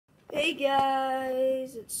Hey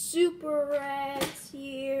guys, it's Super Rex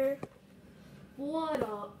here. What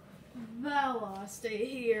up? Aste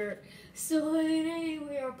here. So today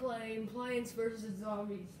we are playing Plants vs.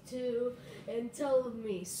 Zombies 2, and tell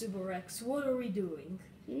me, Super Rex, what are we doing?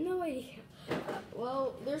 No idea.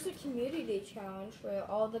 Well, there's a community challenge for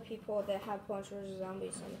all the people that have Plants vs.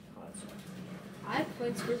 Zombies on the console. I have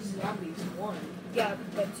Plants vs. Zombies 1. Yeah,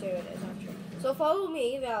 but 2 it is, actually. So follow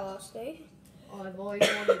me, Aste. Oh, I've always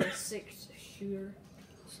wanted a 6-shooter.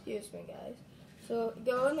 Excuse me, guys. So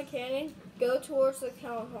go in the canyon, go towards the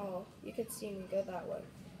town hall. You can see me, go that way.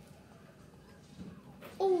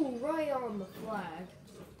 Oh, right on the flag.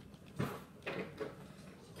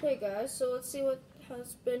 Okay, guys, so let's see what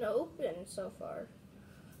has been opened so far.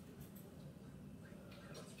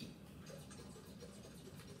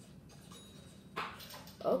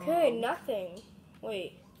 Okay, nothing.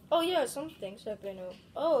 Wait. Oh, yeah, some things have been opened.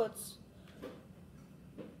 Oh, it's...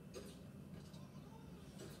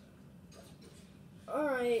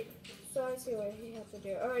 Alright, so I see what he has to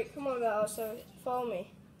do. Alright, come on, Val, so follow me.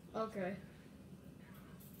 Okay.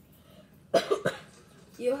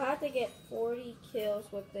 You have to get 40 kills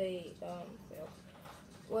with a,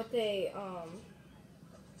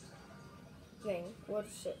 thing.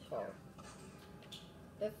 What's it called?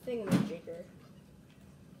 The thingamajigger.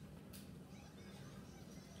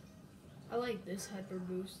 I like this hyper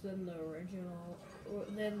boost than the original,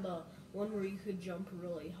 than the one where you could jump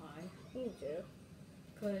really high. Me too.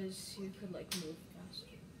 Because you could, like, move faster.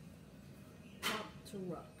 Top to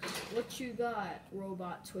rocks. What you got,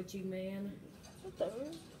 robot twitchy man?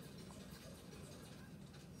 Whatever.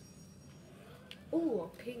 Ooh, a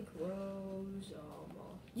pink rose.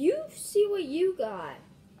 You see what you got.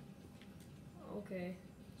 Okay.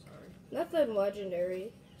 Sorry. Nothing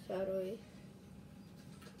legendary, sadly.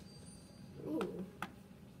 Ooh.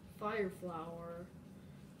 Fire flower.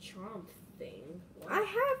 Chomp thing. What? I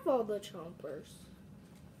have all the chompers.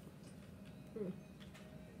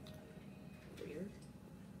 Weird.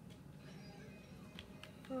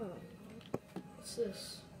 Huh. What's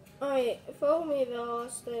this? Alright, follow me,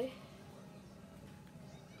 Aste.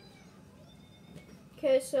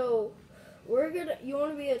 Okay, so you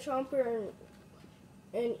want to be a chomper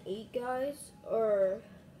and eat, guys, or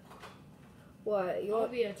what? You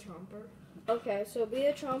want to be a chomper? Okay, so be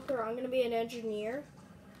a chomper. I'm gonna be an engineer.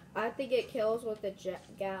 I have to get kills with the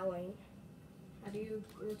Gatling. How do you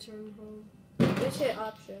return home? Just hit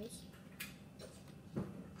options.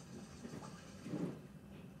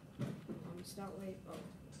 Stop, wait. Oh.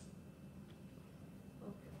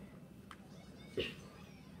 Okay.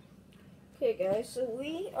 Okay, guys, so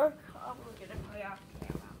we are probably gonna play off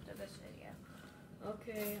cam after this video.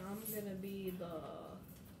 Okay, I'm gonna be the...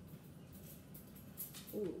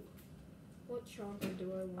 Ooh. What chomper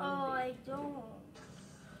do I want to be? I don't.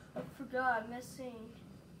 I forgot, I'm missing.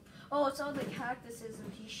 Oh, it's all the cactuses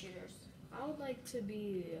and pea shooters. I would like to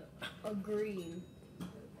be a green.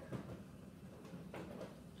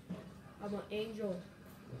 I'm an angel.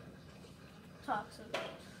 Toxic.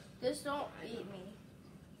 Just don't eat me.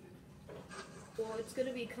 Well, it's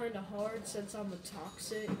gonna be kind of hard since I'm a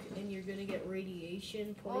toxic and you're gonna get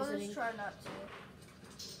radiation poisoning. Well, just try not to.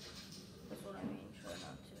 That's what I mean, try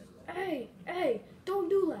not to. Hey, don't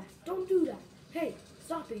do that. Don't do that. Hey,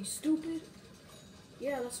 stop it, you stupid.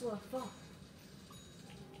 Yeah, that's what I thought.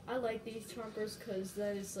 I like these chompers because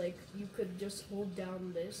that is like, you could just hold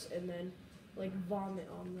down this and then like vomit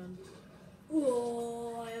on them.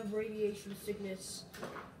 Oh, I have radiation sickness.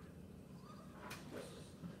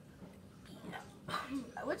 Yeah.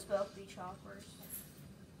 I would both be chompers.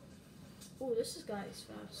 Oh, this guy is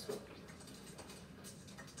fast.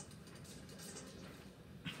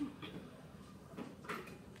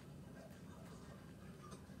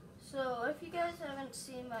 So, if you guys haven't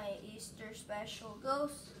seen my Easter special, go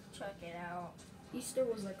check it out. Easter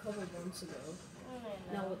was a couple months ago. I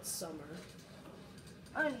know. Now it's summer.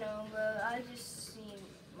 I know, but I just seen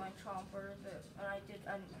my chomper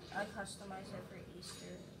and I customized it for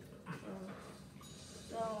Easter.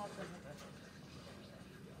 So I want them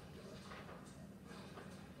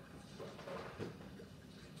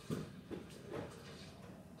to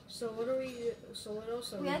So what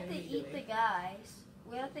else are we We have to gonna be eat doing? the guys.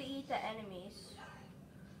 We have to eat the enemies.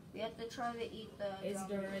 We have to try to eat the Is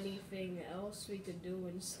there zombies. anything else we could do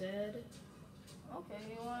instead? Okay,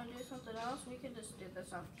 you want to do something else? We can just do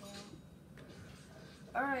this off cam.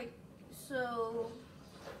 Alright, so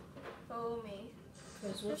follow me.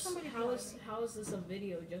 Because how is this a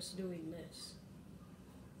video just doing this?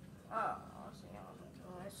 Oh, I was thinking I was going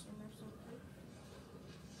to live stream or something.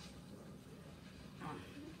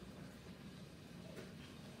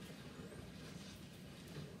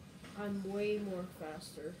 I'm way more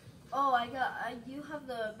faster. Oh, you have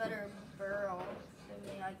the better burrow than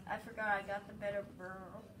me. I forgot I got the better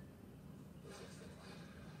burrow.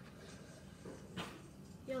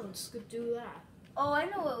 Yeah, let's go do that. Oh, I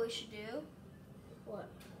know what we should do. What?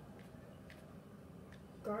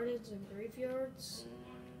 Gardens and graveyards?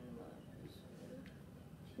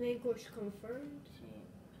 Snake Bush confirmed.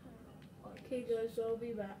 Okay guys, I'll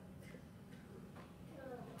be back.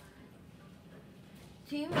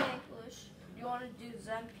 Team English, you want to do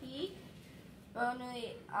Zempeak,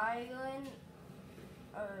 Bonnie Island,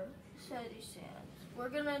 or Sandy Sands? We're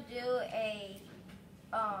gonna do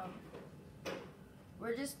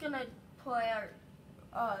we're just gonna play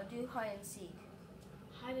do hide and seek.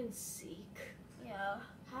 Hide and seek? Yeah.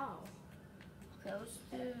 How? Okay, let's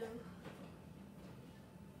do.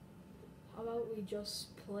 How about we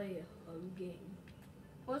just play a game?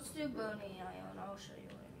 Let's do Bonnie Island. I'll show you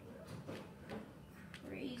what I mean.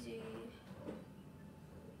 Crazy.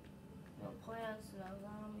 No plants, no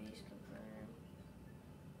zombies, confirmed.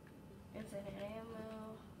 Infinite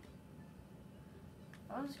ammo.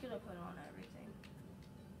 I'm just gonna put on everything.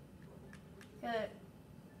 Okay.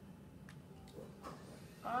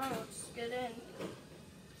 Alright, let's get in.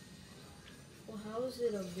 Well, how is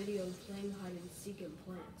it a video playing hide and seek in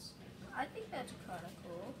plants? I think that's kind of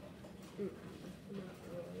cool. Not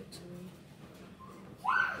really to me.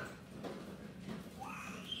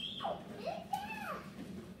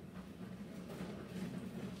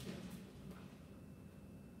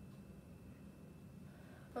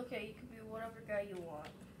 Okay, you can be whatever guy you want.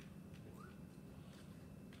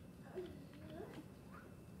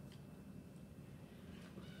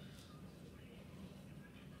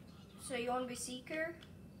 So you want to be Seeker?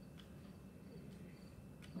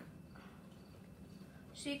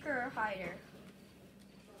 Seeker or Hider?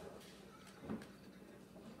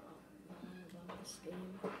 About this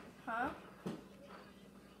game. Huh?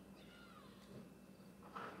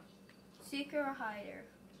 Seeker or Hider?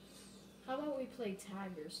 How about we play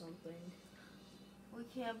tag or something? We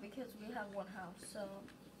can't because we have one house, so...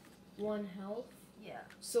 One health? Yeah.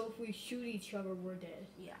 So if we shoot each other, we're dead.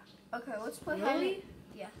 Yeah. Okay, let's play Really?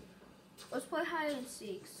 Yeah. Let's play hide and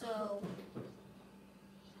seek. So,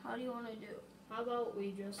 how do you want to do? How about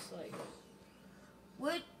we just like...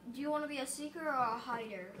 What do you want to be, a seeker or a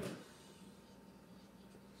hider?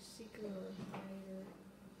 Seeker or hider?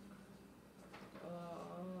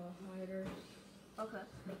 Hider. Okay.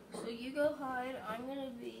 So you go hide. I'm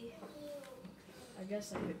gonna be. I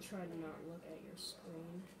guess I could try to not look at your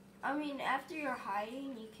screen. I mean, after you're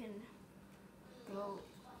hiding, you can go.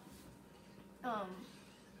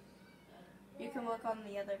 You can look on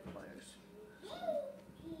the other players.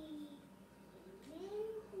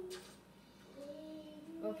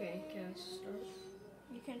 Okay, can I start?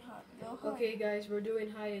 You can go hide. Okay, guys, we're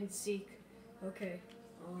doing hide and seek. Okay.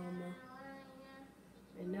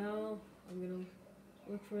 And now I'm gonna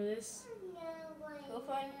look for this. Go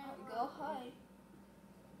hide.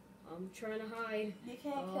 I'm trying to hide. You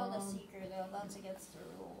can't kill the seeker though. That's against the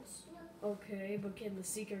rules. Okay, but can the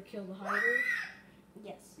seeker kill the hider?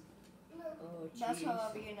 Yes. Oh, jeez. That's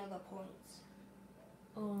however you know the points.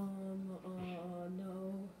 No.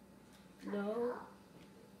 No. No.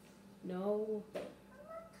 No.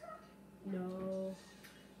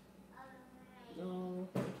 No.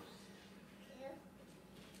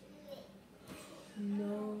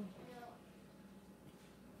 No.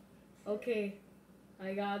 Okay,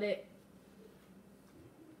 I got it.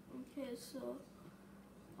 Okay, so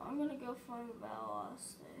I'm gonna go find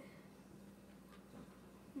aste.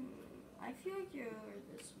 I feel like you're over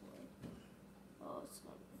this way. Oh, it's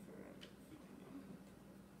not forever.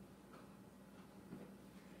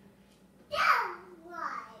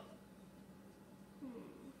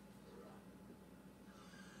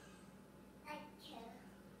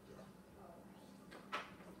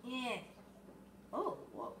 Yeah. Oh,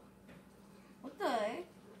 whoa. What the heck?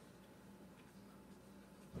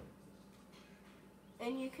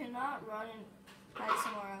 And you cannot run and hide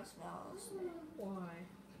somewhere else now. Why?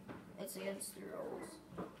 It's against the rules.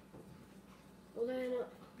 Well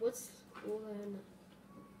then,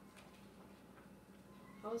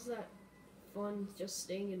 how's that fun just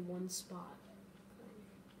staying in one spot?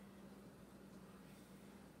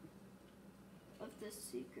 If the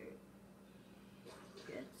secret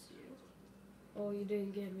gets you. Oh, you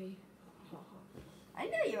didn't get me. I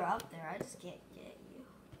know you're out there, I just can't get you.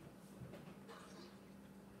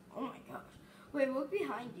 Oh my gosh. Wait, look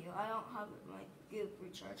behind you. I don't have my goop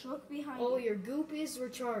recharged. Look behind you. Oh, your goop is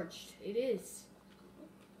recharged. It is.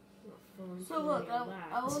 So look,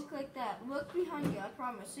 I'll look like that. Look behind you, I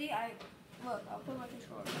promise. See, I'll put my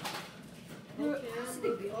controller.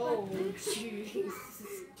 Okay, oh, jeez.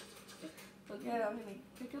 Okay, I'm gonna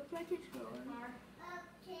pick up my controller.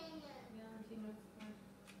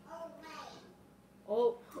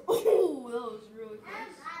 Oh, Oh, that was really close.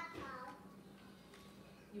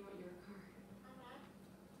 You want your car?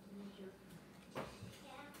 You want your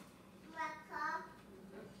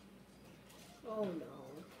oh no.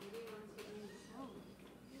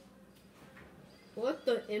 What,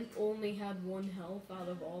 the imp only had 1 health out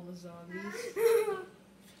of all the zombies?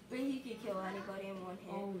 But he could kill anybody in 1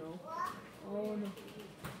 hit. Oh no. Oh no.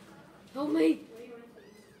 Help me!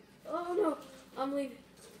 Oh no! I'm leaving.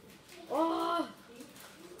 Oh!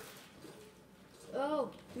 Oh,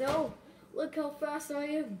 no! Look how fast I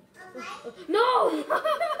am! No!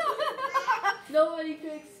 Nobody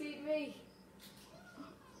could exceed me!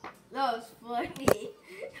 That was funny.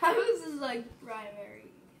 I was just like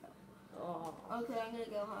primary. Oh. Okay, I'm gonna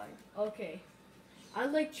go hard. Okay. I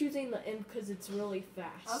like choosing the imp because it's really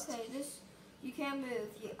fast. Okay, you can't move.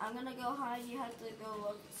 I'm gonna go hide. You have to go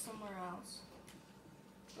look somewhere else.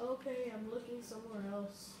 Okay, I'm looking somewhere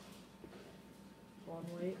else. Hold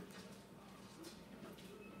on, wait.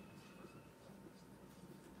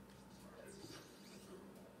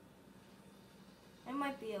 It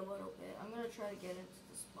might be a little bit. I'm gonna try to get into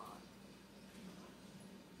the spot.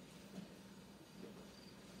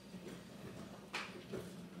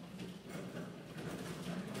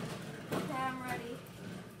 Okay, I'm ready.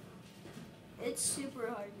 It's super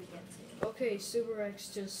hard to get to. Okay, Super X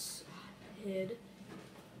just hid.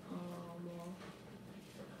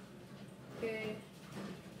 Okay.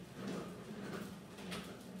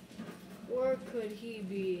 Where could he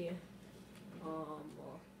be?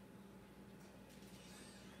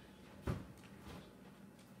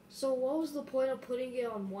 So what was the point of putting it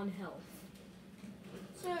on 1 health?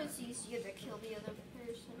 So it's easier to kill the other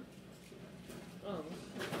person. Oh.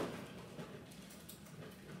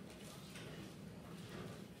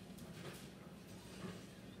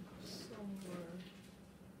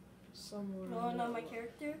 Somewhere. You wanna know my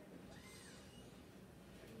character?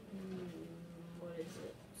 What is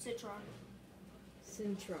it? Citron.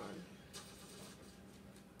 Cintron.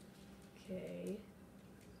 Okay.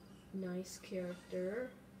 Nice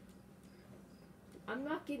character. I'm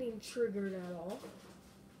not getting triggered at all.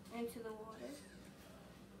 Into the water.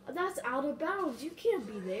 That's out of bounds. You can't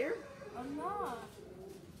be there. I'm not.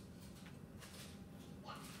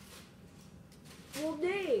 Well,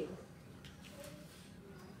 dang.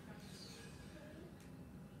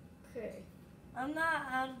 Okay. I'm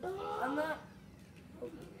not.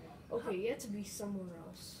 Okay, you have to be somewhere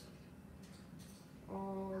else.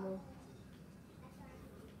 Oh,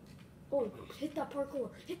 hit that parkour.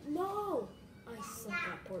 No! I suck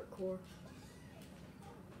at parkour.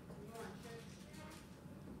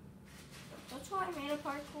 That's why I made a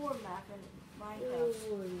parkour map in Minecraft.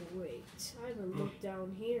 Wait. I haven't looked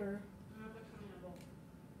down here.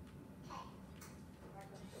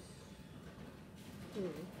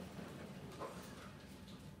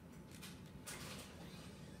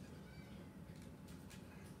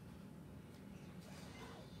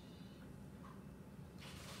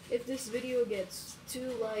 If this video gets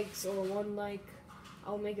 2 likes or 1 like,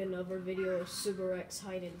 I'll make another video of Super X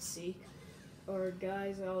hide and seek. Or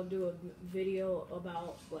guys, I'll do a video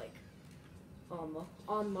about like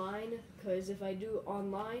online, because if I do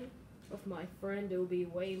online with my friend, it'll be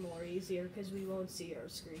way more easier because we won't see our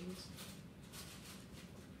screens.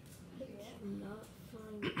 I cannot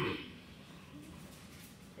find.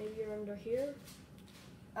 Maybe you're under here.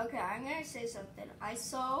 Okay, I'm gonna say something. I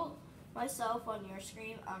saw myself on your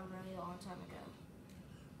screen a really long time ago.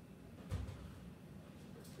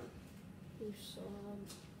 You saw.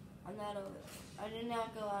 I'm not over. I did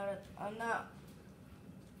not go out of. I'm not.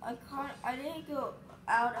 I didn't go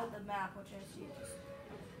out of the map, which I see.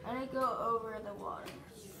 I didn't go over the water.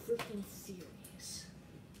 Freaking serious.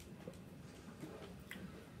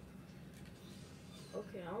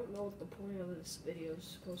 Okay, I don't know what the point of this video is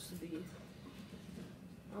supposed to be.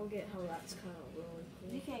 I don't get how that's kind of really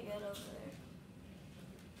cool. You can't get over there.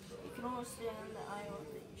 You can only stay on the island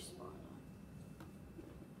that you spawned on.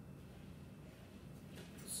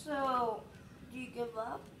 So, do you give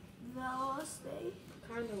up? Aste?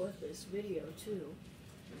 Kind of with this video too.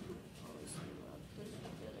 Always give up. This is a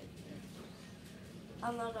good idea.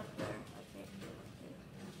 I'm not up there. I can't get up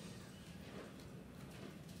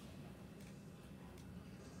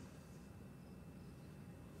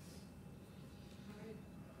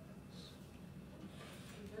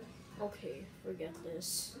there. Okay, forget this.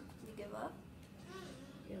 You give up?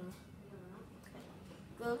 Yeah. Okay.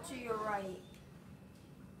 Go to your right.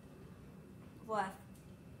 Left.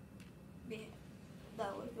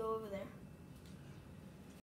 That way. Go over there.